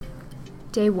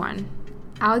Day 1.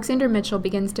 Alexander Mitchell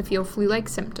begins to feel flu-like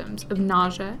symptoms of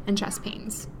nausea and chest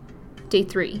pains. Day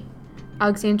 3.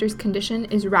 Alexander's condition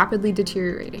is rapidly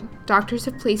deteriorating. Doctors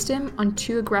have placed him on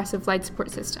 2 aggressive life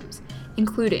support systems,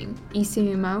 including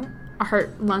ECMO, a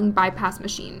heart-lung bypass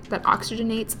machine that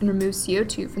oxygenates and removes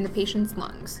CO2 from the patient's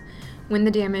lungs when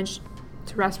the damage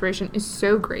to respiration is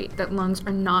so great that lungs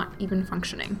are not even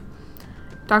functioning.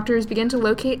 Doctors begin to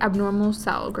locate abnormal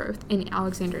cell growth in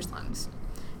Alexander's lungs.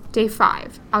 Day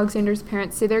 5. Alexander's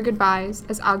parents say their goodbyes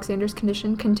as Alexander's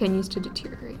condition continues to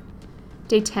deteriorate.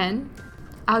 Day 10.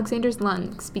 Alexander's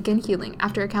lungs begin healing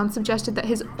after accounts suggested that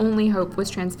his only hope was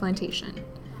transplantation.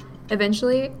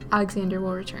 Eventually, Alexander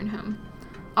will return home.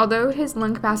 Although his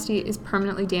lung capacity is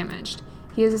permanently damaged,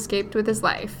 he has escaped with his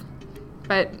life.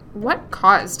 But what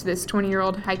caused this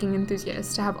 20-year-old hiking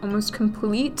enthusiast to have almost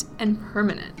complete and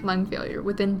permanent lung failure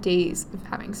within days of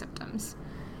having symptoms?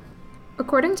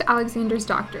 According to Alexander's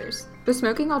doctors, the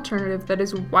smoking alternative that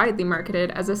is widely marketed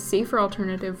as a safer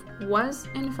alternative was,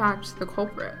 in fact, the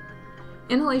culprit.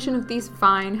 Inhalation of these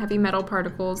fine, heavy metal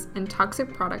particles and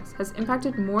toxic products has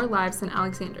impacted more lives than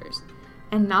Alexander's,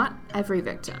 and not every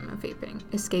victim of vaping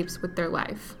escapes with their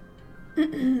life.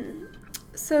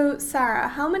 So, Sarah,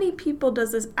 how many people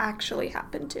does this actually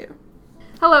happen to?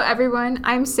 Hello, everyone.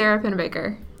 I'm Sarah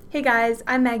Pinnebaker. Hey, guys.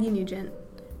 I'm Maggie Nugent.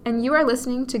 And you are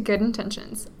listening to Good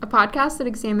Intentions, a podcast that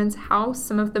examines how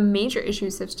some of the major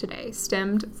issues of today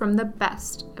stemmed from the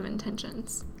best of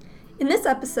intentions. In this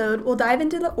episode, we'll dive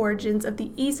into the origins of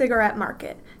the e-cigarette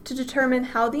market to determine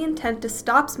how the intent to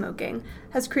stop smoking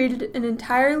has created an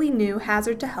entirely new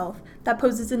hazard to health that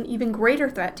poses an even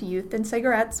greater threat to youth than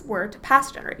cigarettes were to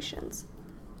past generations.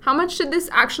 How much should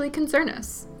this actually concern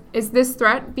us? Is this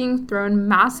threat being thrown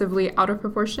massively out of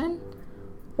proportion?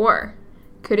 Or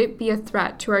could it be a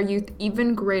threat to our youth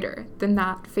even greater than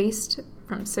that faced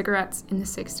from cigarettes in the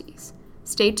 60s?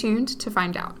 Stay tuned to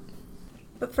find out.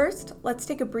 But first, let's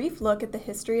take a brief look at the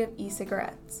history of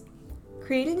e-cigarettes.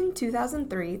 Created in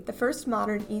 2003, the first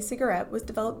modern e-cigarette was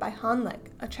developed by Han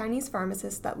Lik, a Chinese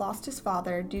pharmacist that lost his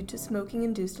father due to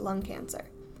smoking-induced lung cancer.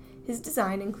 His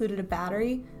design included a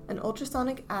battery, an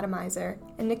ultrasonic atomizer,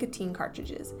 and nicotine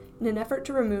cartridges in an effort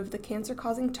to remove the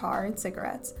cancer-causing tar in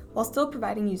cigarettes while still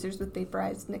providing users with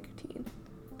vaporized nicotine.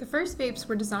 The first vapes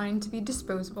were designed to be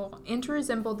disposable and to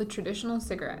resemble the traditional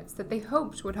cigarettes that they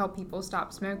hoped would help people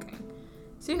stop smoking.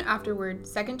 Soon afterward,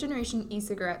 second-generation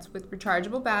e-cigarettes with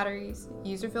rechargeable batteries,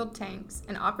 user-filled tanks,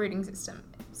 and operating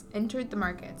systems entered the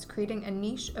markets, creating a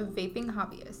niche of vaping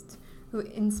hobbyists who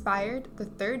inspired the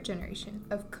third generation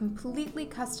of completely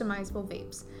customizable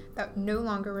vapes that no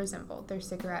longer resemble their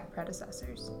cigarette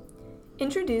predecessors.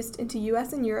 Introduced into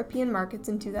US and European markets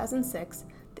in 2006,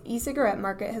 the e-cigarette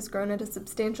market has grown at a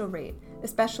substantial rate,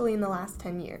 especially in the last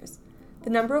 10 years. The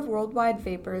number of worldwide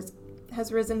vapers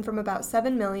has risen from about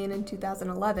 7 million in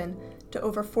 2011 to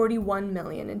over 41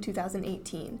 million in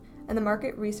 2018, and the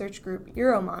market research group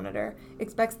Euromonitor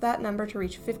expects that number to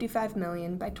reach 55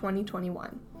 million by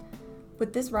 2021.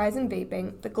 With this rise in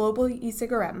vaping, the global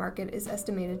e-cigarette market is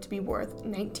estimated to be worth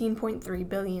 $19.3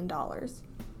 billion.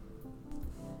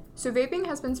 So vaping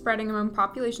has been spreading among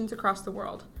populations across the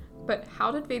world, but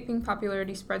how did vaping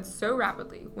popularity spread so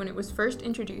rapidly when it was first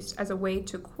introduced as a way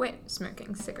to quit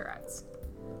smoking cigarettes?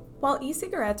 While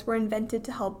e-cigarettes were invented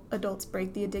to help adults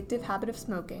break the addictive habit of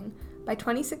smoking, by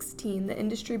 2016 the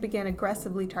industry began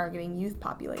aggressively targeting youth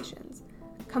populations.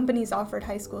 Companies offered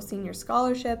high school senior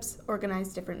scholarships,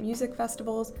 organized different music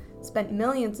festivals, spent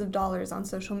millions of dollars on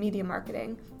social media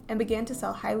marketing, and began to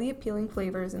sell highly appealing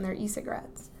flavors in their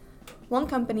e-cigarettes. One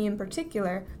company in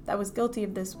particular that was guilty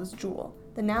of this was Juul,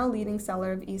 the now leading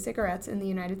seller of e-cigarettes in the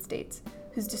United States,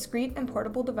 whose discreet and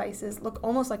portable devices look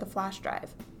almost like a flash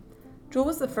drive. Juul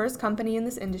was the first company in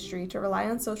this industry to rely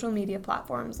on social media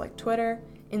platforms like Twitter,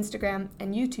 Instagram,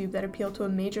 and YouTube that appeal to a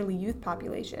majorly youth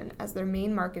population as their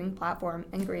main marketing platform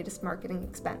and greatest marketing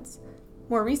expense.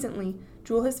 More recently,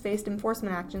 Juul has faced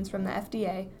enforcement actions from the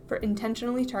FDA for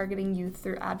intentionally targeting youth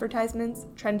through advertisements,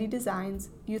 trendy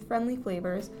designs, youth-friendly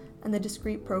flavors, and the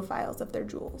discreet profiles of their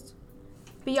Juuls.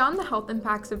 Beyond the health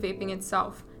impacts of vaping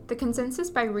itself, the consensus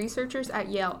by researchers at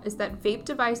Yale is that vape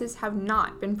devices have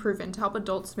not been proven to help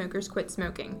adult smokers quit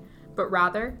smoking, but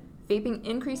rather, vaping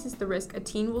increases the risk a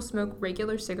teen will smoke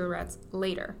regular cigarettes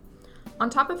later. On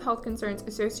top of health concerns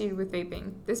associated with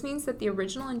vaping, this means that the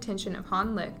original intention of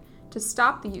Han Lik to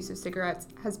stop the use of cigarettes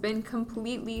has been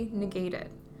completely negated.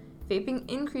 Vaping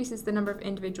increases the number of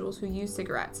individuals who use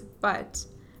cigarettes, but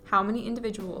how many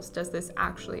individuals does this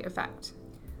actually affect?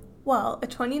 Well, a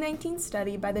 2019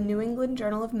 study by the New England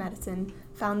Journal of Medicine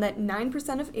found that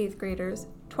 9% of 8th graders,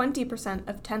 20%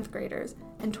 of 10th graders,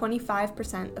 and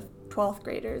 25% of 12th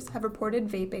graders have reported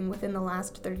vaping within the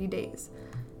last 30 days,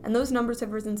 and those numbers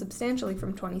have risen substantially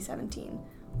from 2017,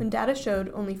 when data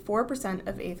showed only 4%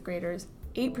 of 8th graders,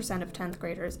 8% of 10th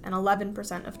graders, and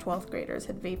 11% of 12th graders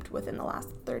had vaped within the last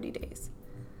 30 days.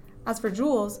 As for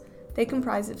Juuls, they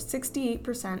comprised of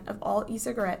 68% of all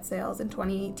e-cigarette sales in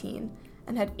 2018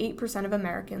 and had 8% of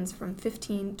Americans from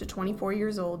 15 to 24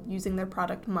 years old using their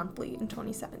product monthly in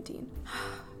 2017.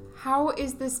 How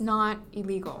is this not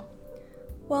illegal?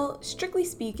 Well, strictly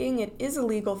speaking, it is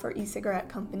illegal for e-cigarette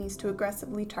companies to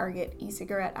aggressively target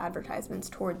e-cigarette advertisements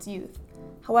towards youth.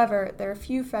 However, there are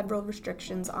few federal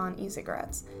restrictions on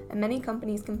e-cigarettes, and many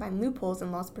companies can find loopholes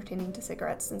in laws pertaining to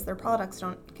cigarettes since their products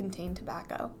don't contain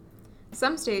tobacco.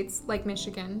 Some states, like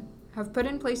Michigan, have put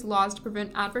in place laws to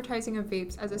prevent advertising of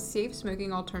vapes as a safe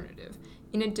smoking alternative,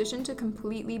 in addition to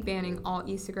completely banning all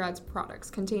e-cigarettes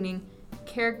products containing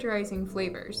characterizing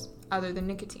flavors other than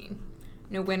nicotine.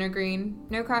 No wintergreen,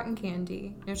 no cotton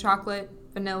candy, no chocolate,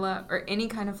 vanilla, or any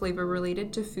kind of flavor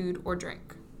related to food or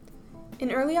drink.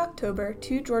 In early October,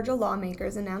 2 Georgia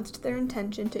lawmakers announced their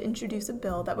intention to introduce a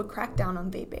bill that would crack down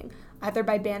on vaping, either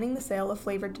by banning the sale of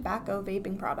flavored tobacco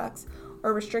vaping products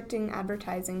or restricting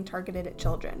advertising targeted at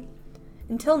children.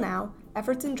 Until now,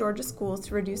 efforts in Georgia schools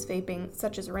to reduce vaping,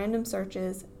 such as random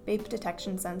searches, vape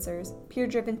detection sensors,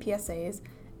 peer-driven PSAs,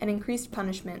 and increased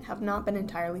punishment, have not been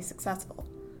entirely successful.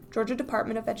 Georgia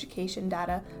Department of Education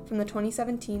data from the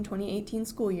 2017-2018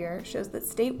 school year shows that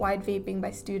statewide vaping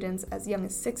by students as young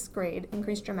as 6th grade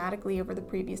increased dramatically over the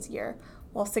previous year,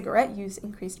 while cigarette use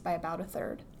increased by about a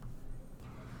third.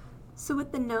 So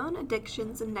with the known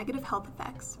addictions and negative health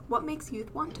effects, what makes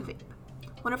youth want to vape?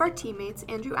 One of our teammates,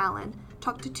 Andrew Allen,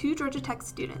 talked to 2 Georgia Tech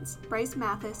students, Bryce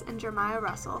Mathis and Jeremiah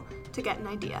Russell, to get an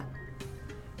idea.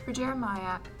 For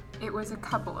Jeremiah, it was a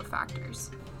couple of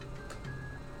factors.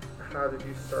 How did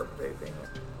you start vaping?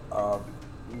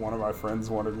 One of my friends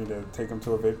wanted me to take him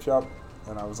to a vape shop,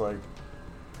 and I was like,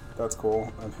 that's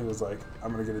cool. And he was like,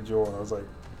 I'm going to get a Juul. And I was like,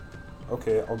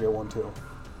 okay, I'll get one too.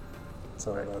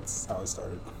 So That's how it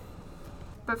started.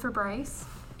 But for Bryce,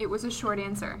 it was a short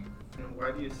answer. And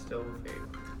why do you still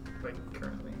vape,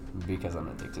 currently? Because I'm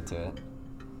addicted to it.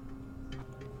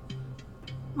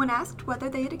 When asked whether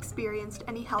they had experienced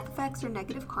any health effects or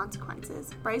negative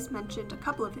consequences, Bryce mentioned a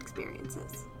couple of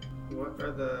experiences. What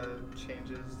are the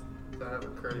changes that have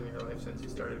occurred in your life since you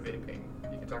started vaping?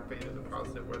 You can talk about either the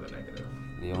positive or the negative.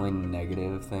 The only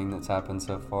negative thing that's happened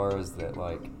so far is that,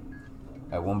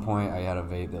 at one point I had a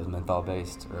vape that was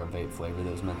menthol-based, or a vape flavor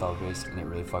that was menthol-based, and it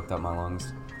really fucked up my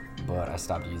lungs. But I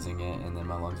stopped using it, and then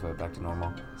my lungs went back to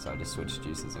normal, so I just switched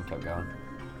juices and kept going.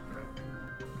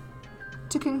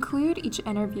 To conclude each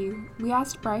interview, we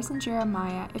asked Bryce and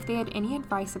Jeremiah if they had any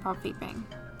advice about vaping.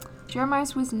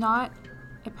 Jeremiah's was not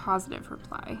a positive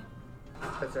reply.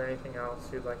 Is there anything else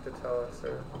you'd like to tell us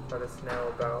or let us know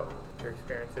about your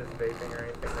experiences vaping or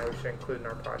anything that we should include in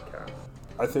our podcast?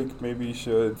 I think maybe you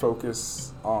should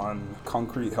focus on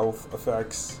concrete health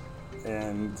effects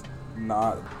and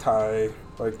not tie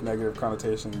negative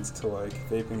connotations to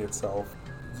vaping itself.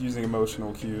 Using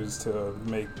emotional cues to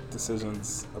make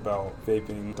decisions about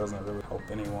vaping doesn't really help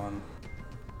anyone.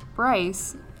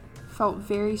 Bryce felt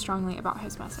very strongly about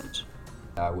his message.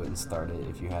 I wouldn't start it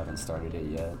if you haven't started it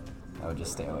yet. I would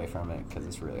just stay away from it because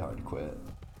it's really hard to quit.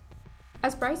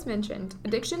 As Bryce mentioned,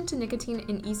 addiction to nicotine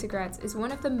in e-cigarettes is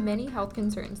one of the many health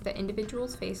concerns that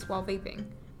individuals face while vaping.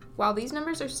 While these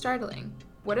numbers are startling,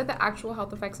 what are the actual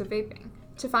health effects of vaping?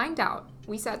 To find out,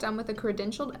 we sat down with a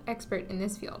credentialed expert in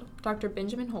this field, Dr.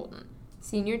 Benjamin Holton,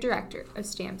 Senior Director of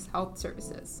STAMPS Health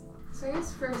Services. So I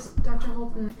guess first, Dr.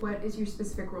 Holton, what is your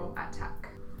specific role at TEC?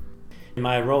 In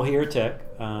my role here at TEC,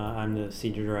 I'm the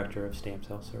Senior Director of STAMPS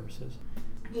Health Services.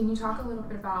 Can you talk a little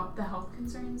bit about the health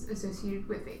concerns associated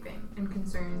with vaping and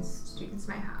concerns students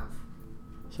might have?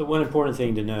 So one important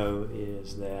thing to know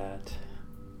is that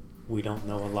we don't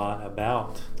know a lot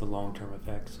about the long-term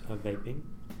effects of vaping.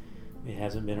 It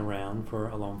hasn't been around for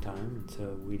a long time,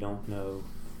 so we don't know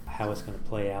how it's going to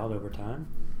play out over time.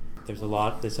 There's a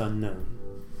lot that's unknown.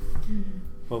 Mm-hmm.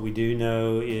 What we do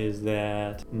know is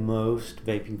that most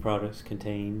vaping products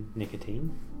contain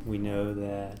nicotine. We know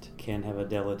that can have a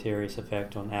deleterious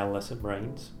effect on adolescent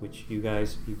brains, which you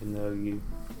guys, even though you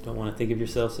don't want to think of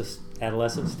yourselves as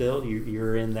adolescents still,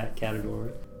 you're in that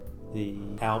category. The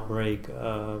outbreak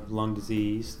of lung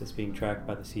disease that's being tracked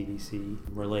by the CDC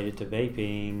related to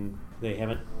vaping, they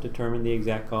haven't determined the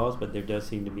exact cause, but there does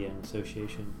seem to be an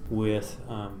association with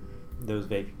those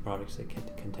vaping products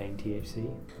that contain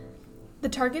THC. The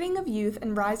targeting of youth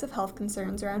and rise of health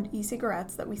concerns around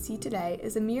e-cigarettes that we see today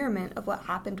is a mirrorment of what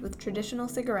happened with traditional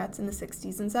cigarettes in the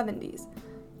 60s and 70s.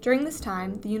 During this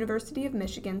time, the University of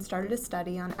Michigan started a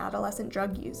study on adolescent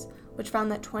drug use, which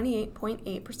found that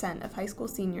 28.8% of high school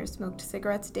seniors smoked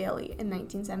cigarettes daily in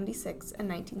 1976 and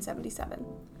 1977.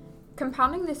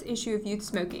 Compounding this issue of youth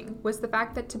smoking was the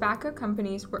fact that tobacco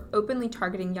companies were openly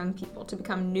targeting young people to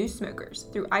become new smokers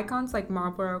through icons like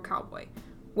Marlboro Cowboy,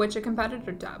 which a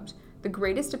competitor dubbed the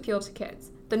greatest appeal to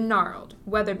kids, the gnarled,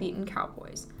 weather-beaten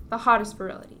cowboys, the hottest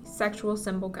virility, sexual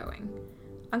symbol going.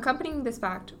 Accompanying this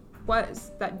fact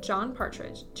was that John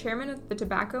Partridge, chairman of the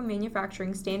Tobacco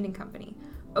Manufacturing Standing Company,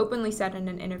 openly said in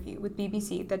an interview with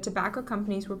BBC that tobacco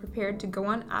companies were prepared to go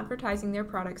on advertising their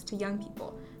products to young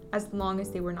people as long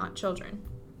as they were not children.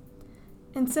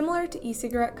 And similar to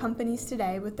e-cigarette companies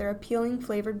today with their appealing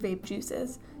flavored vape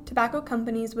juices, tobacco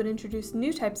companies would introduce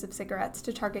new types of cigarettes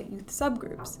to target youth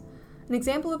subgroups. An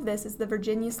example of this is the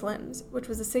Virginia Slims, which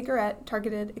was a cigarette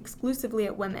targeted exclusively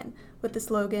at women with the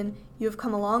slogan, "You have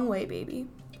come a long way, baby."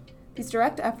 These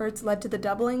direct efforts led to the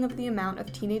doubling of the amount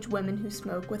of teenage women who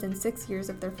smoke within 6 years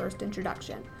of their first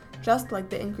introduction, just like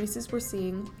the increases we're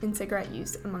seeing in cigarette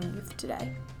use among youth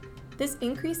today. This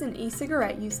increase in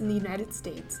e-cigarette use in the United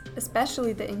States,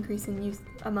 especially the increase in use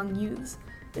among youths,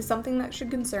 is something that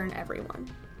should concern everyone.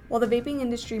 While the vaping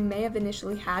industry may have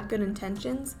initially had good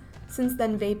intentions, since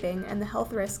then vaping and the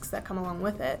health risks that come along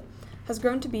with it has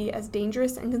grown to be as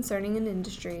dangerous and concerning an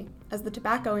industry as the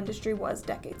tobacco industry was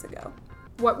decades ago.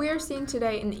 What we are seeing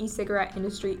today in the e-cigarette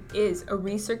industry is a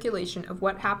recirculation of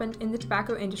what happened in the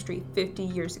tobacco industry 50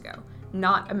 years ago,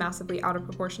 not a massively out of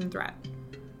proportion threat.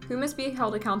 Who must be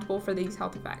held accountable for these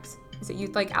health effects? Is it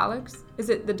youth like Alex? Is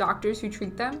it the doctors who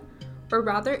treat them? Or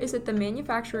rather, is it the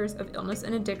manufacturers of illness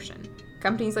and addiction,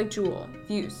 companies like Juul,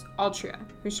 Vuse, Altria,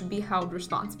 who should be held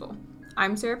responsible?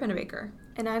 I'm Sarah Pennebaker.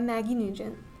 And I'm Maggie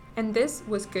Nugent. And this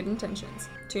was Good Intentions.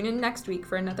 Tune in next week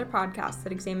for another podcast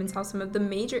that examines how some of the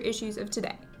major issues of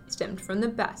today stemmed from the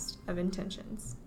best of intentions.